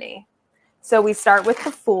evolutionary journey. So we start with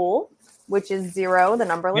the Fool, which is 0, the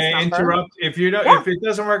numberless number. Interrupt. If it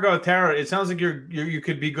doesn't work out with tarot, it sounds like you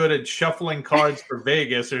could be good at shuffling cards for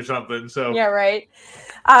Vegas or something. So yeah, right.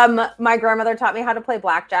 My grandmother taught me how to play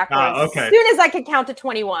blackjack. Okay. As soon as I could count to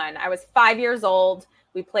 21, I was 5 years old.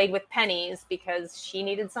 We played with pennies because she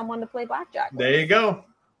needed someone to play blackjack with. There you go.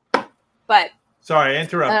 But sorry, I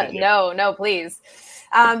interrupted you. No, please.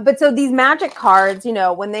 But so these magic cards, you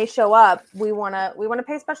know, when they show up, we want to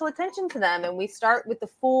pay special attention to them. And we start with the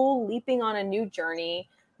Fool leaping on a new journey,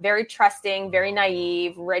 very trusting, very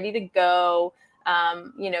naive, ready to go.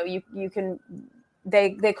 You know, you can,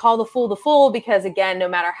 they call the Fool because, again, no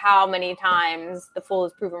matter how many times the Fool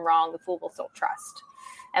is proven wrong, the Fool will still trust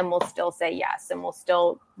and will still say yes. And will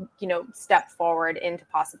still, you know, step forward into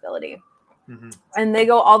possibility. Mm-hmm. And they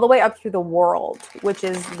go all the way up through the world, which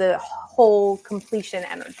is the whole completion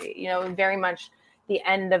energy, you know, very much the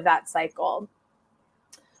end of that cycle.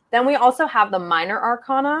 Then we also have the minor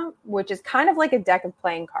arcana, which is kind of like a deck of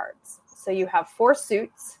playing cards. So you have 4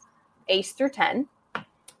 suits, ace through 10,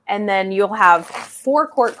 and then you'll have 4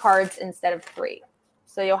 court cards instead of 3.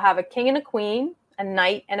 So you'll have a king and a queen, a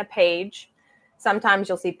knight and a page. Sometimes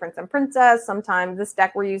you'll see prince and princess. Sometimes this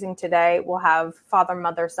deck we're using today will have father,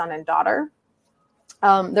 mother, son, and daughter.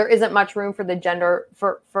 There isn't much room for the gender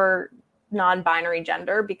for non-binary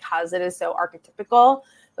gender because it is so archetypical.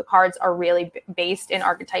 The cards are really based in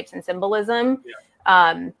archetypes and symbolism.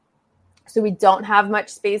 Yeah. So we don't have much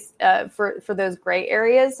space for those gray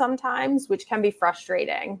areas sometimes, which can be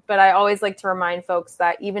frustrating. But I always like to remind folks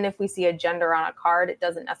that even if we see a gender on a card, it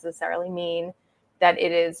doesn't necessarily mean that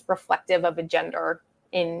it is reflective of a gender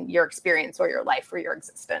in your experience or your life or your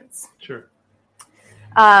existence. Sure.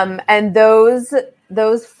 And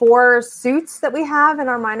those 4 suits that we have in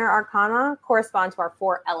our minor arcana correspond to our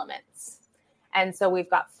 4 elements. And so we've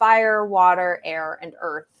got fire, water, air, and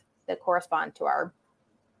earth that correspond to our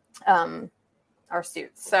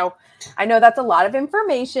suits. So I know that's a lot of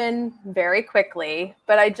information very quickly,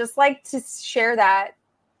 but I just like to share that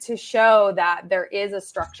to show that there is a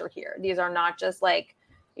structure here. These are not just like,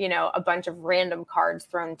 you know, a bunch of random cards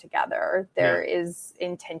thrown together. There is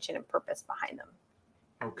intention and purpose behind them.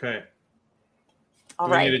 Okay. All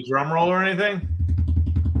Do we need a drum roll or anything?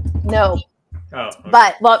 No. Oh. Okay.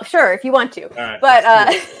 But, well, sure, if you want to. All right, but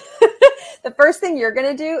the first thing you're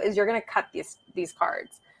going to do is you're going to cut these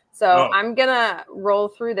cards. So I'm going to roll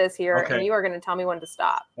through this here, and you are going to tell me when to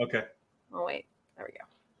stop. Okay. Oh, wait. There we go.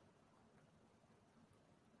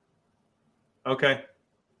 Okay.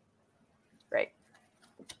 Great.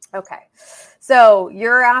 Okay. So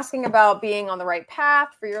you're asking about being on the right path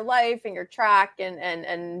for your life and your track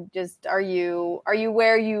and just are you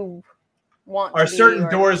where you want to be? Are certain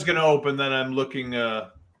doors going to open that I'm looking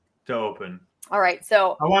to open? All right.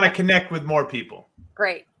 So I want to connect with more people.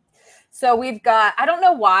 Great. So we've got, I don't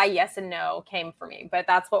know why yes and no came for me, but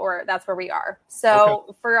that's where we are.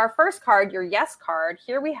 So for our first card, your yes card,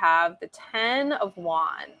 here we have the 10 of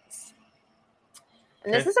Wands.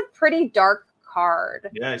 And this is a pretty dark card.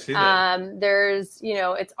 Yeah, I see that. There's, you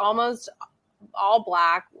know, it's almost all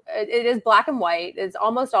black. It is black and white. It's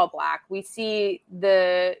almost all black. We see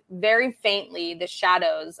very faintly the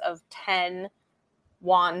shadows of 10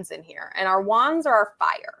 wands in here. And our wands are our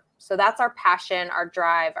fire. So that's our passion, our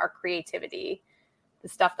drive, our creativity, the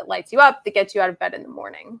stuff that lights you up, that gets you out of bed in the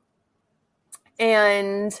morning.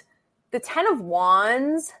 And the 10 of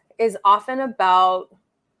Wands is often about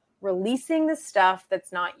releasing the stuff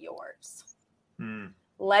that's not yours.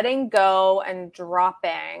 Letting go and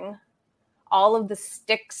dropping all of the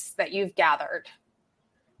sticks that you've gathered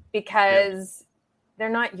because they're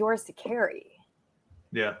not yours to carry.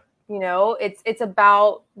 Yeah. You know, it's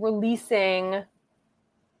about releasing,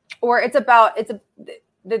 or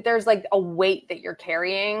that there's like a weight that you're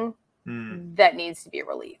carrying that needs to be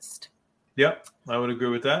released. Yep, I would agree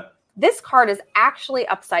with that. This card is actually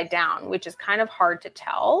upside down, which is kind of hard to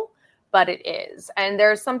tell, but it is. And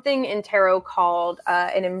there's something in tarot called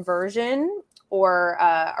an inversion or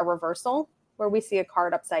a reversal, where we see a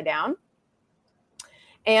card upside down.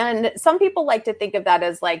 And some people like to think of that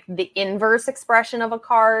as like the inverse expression of a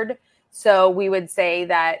card. So we would say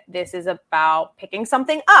that this is about picking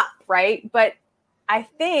something up, right? But I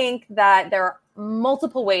think that there are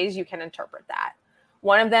multiple ways you can interpret that.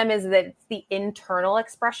 One of them is that it's the internal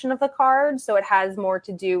expression of the card. So it has more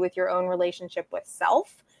to do with your own relationship with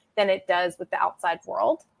self than it does with the outside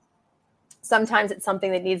world. Sometimes it's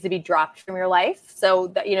something that needs to be dropped from your life. So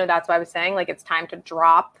that, you know, that's why I was saying, like, it's time to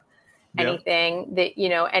drop anything that, you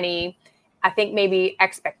know, I think maybe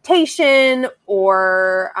expectation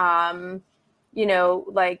or, you know,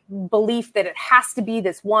 like belief that it has to be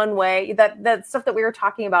this one way, that stuff that we were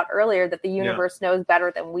talking about earlier, that the universe knows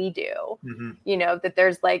better than we do, you know, that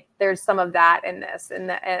there's some of that in this,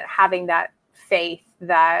 and having that faith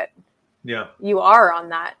that you are on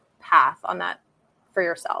that path, on that for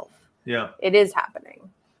yourself. Yeah. It is happening.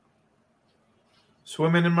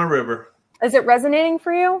 Swimming in my river. Is it resonating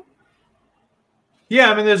for you?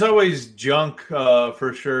 Yeah, I mean, there's always junk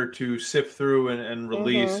for sure to sift through and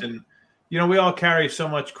release. Mm-hmm. And, you know, we all carry so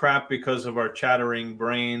much crap because of our chattering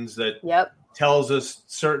brains that tells us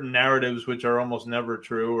certain narratives which are almost never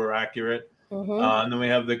true or accurate. Mm-hmm. And then we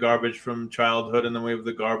have the garbage from childhood, and then we have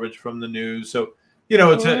the garbage from the news. So, you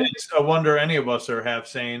know, it's a wonder any of us are half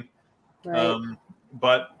sane. Right.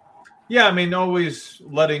 But, yeah, I mean, always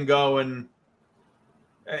letting go. And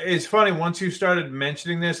it's funny, once you started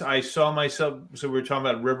mentioning this, I saw myself, so we were talking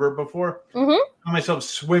about river before, I saw myself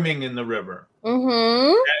swimming in the river.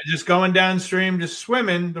 Just going downstream, just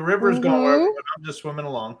swimming. The river's going wherever, but I'm just swimming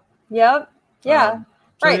along. Yep. Yeah.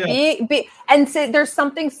 So, right. yeah. And so there's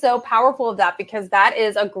something so powerful of that, because that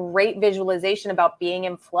is a great visualization about being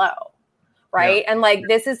in flow. Right. Yeah. And like,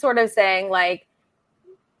 this is sort of saying like,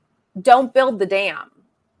 don't build the dam.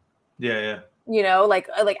 Yeah. You know, like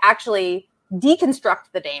actually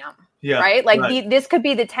deconstruct the dam. Yeah. Right. Like this could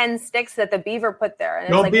be the 10 sticks that the beaver put there. And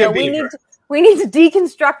don't it's like, be a beaver. We need to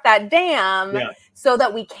deconstruct that dam so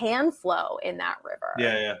that we can flow in that river.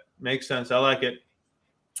 Yeah. Makes sense. I like it.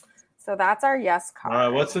 So that's our yes card. All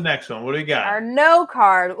right, what's the next one? What do we got? Our no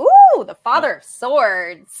card. Ooh, the Father of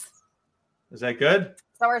Swords. Is that good?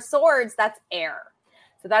 So our swords, that's air.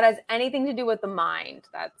 So that has anything to do with the mind.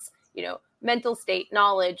 That's, you know, mental state,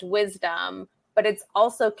 knowledge, wisdom, but it's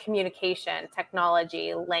also communication,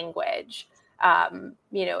 technology, language.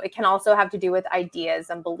 You know, it can also have to do with ideas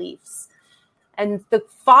and beliefs. And the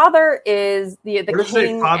Father is the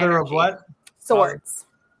king. Father energy. Of what? Swords.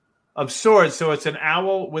 Of swords, so it's an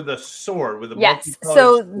owl with a sword with a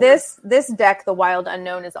So sword. This deck, the Wild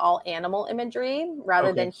Unknown, is all animal imagery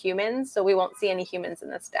rather than humans. So we won't see any humans in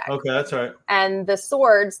this deck. Okay, that's all right. And the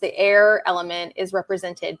swords, the air element, is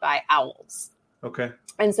represented by owls. Okay.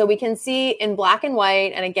 And so we can see in black and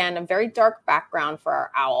white, and again, a very dark background for our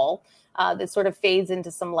owl that sort of fades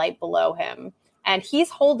into some light below him. And he's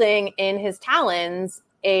holding in his talons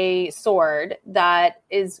a sword that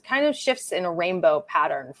is kind of shifts in a rainbow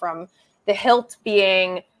pattern, from the hilt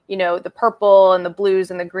being, you know, the purple and the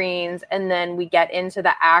blues and the greens. And then we get into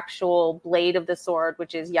the actual blade of the sword,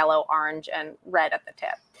 which is yellow, orange, and red at the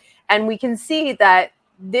tip. And we can see that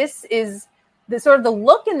this is the sort of the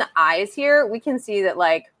look in the eyes here. We can see that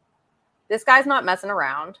like, this guy's not messing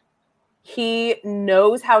around. He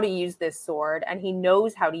knows how to use this sword, and he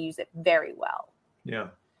knows how to use it very well. Yeah.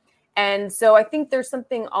 And so I think there's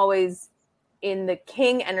something always in the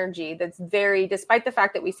king energy that's very, despite the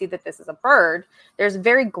fact that we see that this is a bird, there's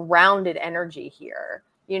very grounded energy here.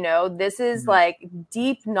 You know, this is like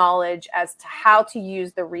deep knowledge as to how to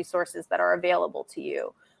use the resources that are available to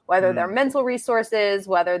you, whether they're mental resources,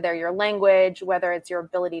 whether they're your language, whether it's your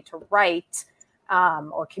ability to write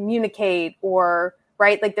or communicate, or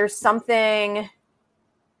like there's something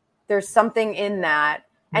in that.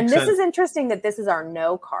 And this is interesting that this is our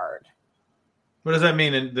no card. What does that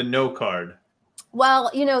mean in the no card? Well,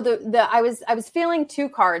 you know, I was feeling two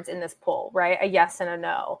cards in this pull, right? A yes and a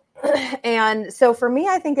no. And so for me,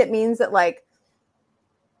 I think it means that like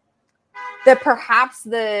that perhaps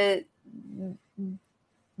there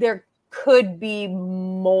could be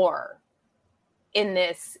more in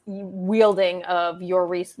this wielding of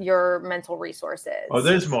your mental resources. Oh,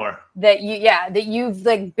 there's more. That you've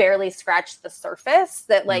like barely scratched the surface,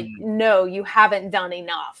 that like, no, you haven't done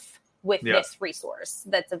enough with this resource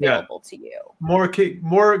that's available to you.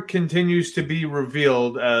 More continues to be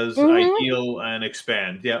revealed as I heal and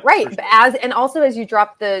expand. Yeah. Right. Sure. And also as you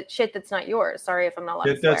drop the shit that's not yours. Sorry if I'm not allowed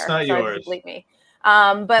to swear. That's not yours. Bleep me.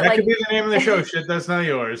 But that like, could be the name of the show. Shit that's not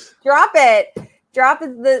yours. Drop it. Drop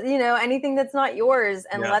anything that's not yours,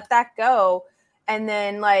 and let that go. And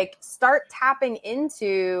then like start tapping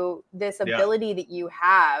into this ability that you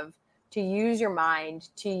have to use your mind,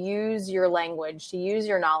 to use your language, to use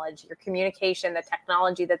your knowledge, your communication, the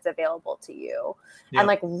technology that's available to you, and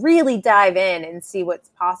like really dive in and see what's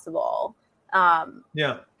possible.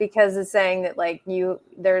 Because it's saying that like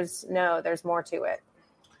there's more to it.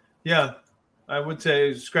 Yeah. I would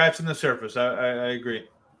say scratching the surface. I agree.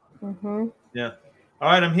 Mm-hmm. Yeah.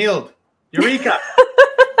 All right, I'm healed. Eureka.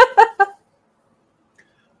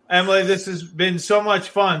 Emily, this has been so much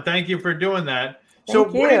fun. Thank you for doing that.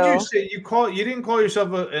 What did you say? You didn't call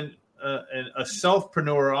yourself a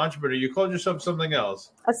selfpreneur, entrepreneur. You called yourself something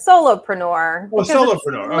else. A solopreneur. Oh,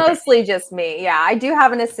 solopreneur. Okay. Mostly just me. Yeah, I do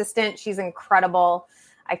have an assistant. She's incredible.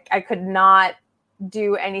 I could not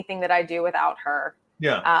do anything that I do without her.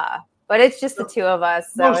 Yeah. But it's just the two of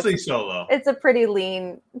us. So mostly solo. It's a pretty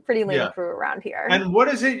lean crew around here. And what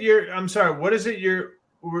is it you're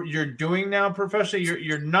doing now professionally?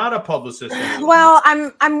 You're not a publicist anymore. Well,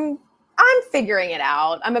 I'm I'm figuring it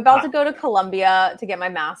out. I'm about to go to Columbia to get my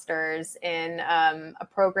master's in a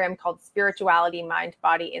program called Spirituality Mind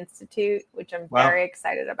Body Institute, which I'm very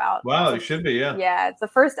excited about. Wow, it should be, yeah. Yeah, it's the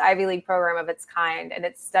first Ivy League program of its kind, and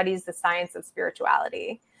it studies the science of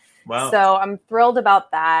spirituality. Wow. So I'm thrilled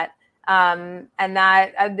about that. And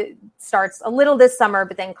that starts a little this summer,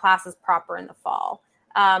 but then classes proper in the fall.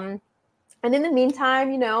 And in the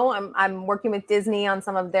meantime, you know, I'm working with Disney on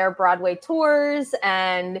some of their Broadway tours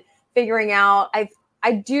and figuring out,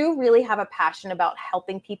 I do really have a passion about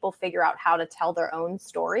helping people figure out how to tell their own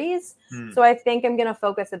stories. So I think I'm going to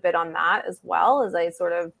focus a bit on that as well as I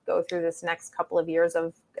sort of go through this next couple of years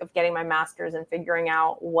of getting my master's and figuring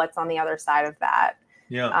out what's on the other side of that.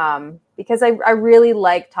 Yeah. Because I really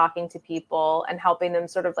like talking to people and helping them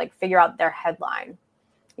sort of like figure out their headline.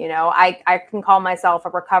 You know, I can call myself a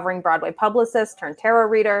recovering Broadway publicist turned tarot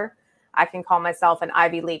reader. I can call myself an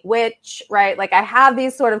Ivy League witch, right? Like I have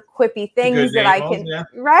these sort of quippy things that I can,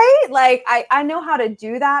 right? Like I know how to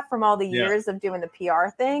do that from all the years of doing the PR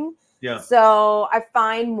thing. Yeah. So I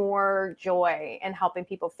find more joy in helping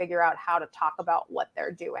people figure out how to talk about what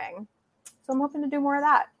they're doing. So I'm hoping to do more of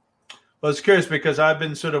that. Well, it's curious because I've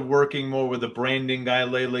been sort of working more with the branding guy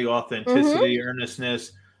lately, authenticity,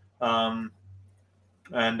 earnestness. And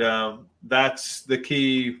that's the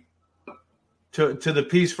key to the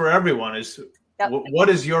piece for everyone is what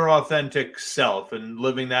is your authentic self and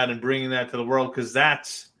living that and bringing that to the world, because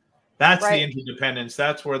that's the interdependence.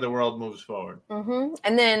 That's where the world moves forward.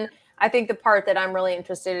 And then I think the part that I'm really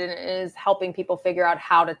interested in is helping people figure out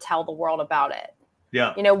how to tell the world about it.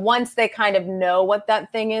 Yeah. You know, once they kind of know what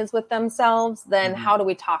that thing is with themselves, then how do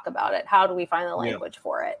we talk about it? How do we find the language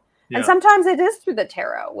for it? And sometimes it is through the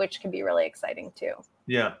tarot, which can be really exciting too.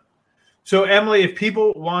 Yeah. So, Emily, if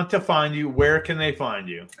people want to find you, where can they find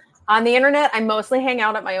you? On the internet, I mostly hang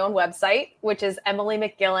out at my own website, which is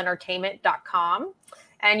emilymcgillentertainment.com.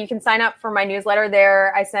 And you can sign up for my newsletter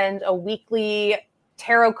there. I send a weekly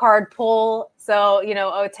tarot card pull. So, you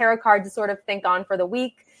know, a tarot card to sort of think on for the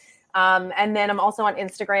week. And then I'm also on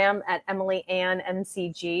Instagram at Emily Ann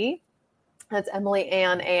MCG. That's Emily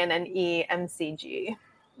Ann, ANNE MCG.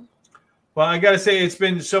 Well, I got to say, it's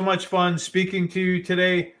been so much fun speaking to you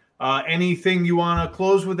today. Anything you want to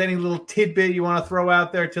close with, any little tidbit you want to throw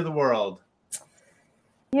out there to the world?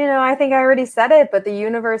 You know, I think I already said it, but the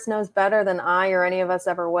universe knows better than I or any of us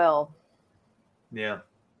ever will. Yeah.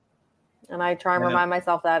 And I try and remind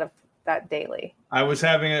myself that daily. I was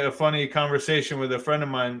having a funny conversation with a friend of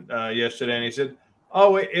mine yesterday, and he said,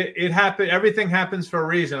 "Oh, it happened. Everything happens for a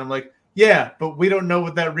reason." I'm like, "Yeah, but we don't know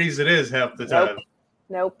what that reason is half the time."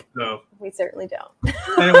 Nope. No. We certainly don't.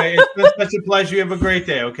 Anyway, it's been such a pleasure. You have a great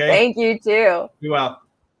day, okay? Thank you, too. Be well.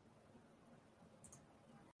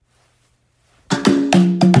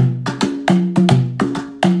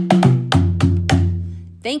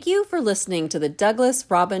 Thank you for listening to The Douglas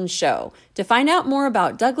Robbins Show. To find out more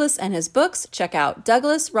about Douglas and his books, check out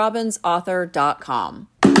douglasrobbinsauthor.com.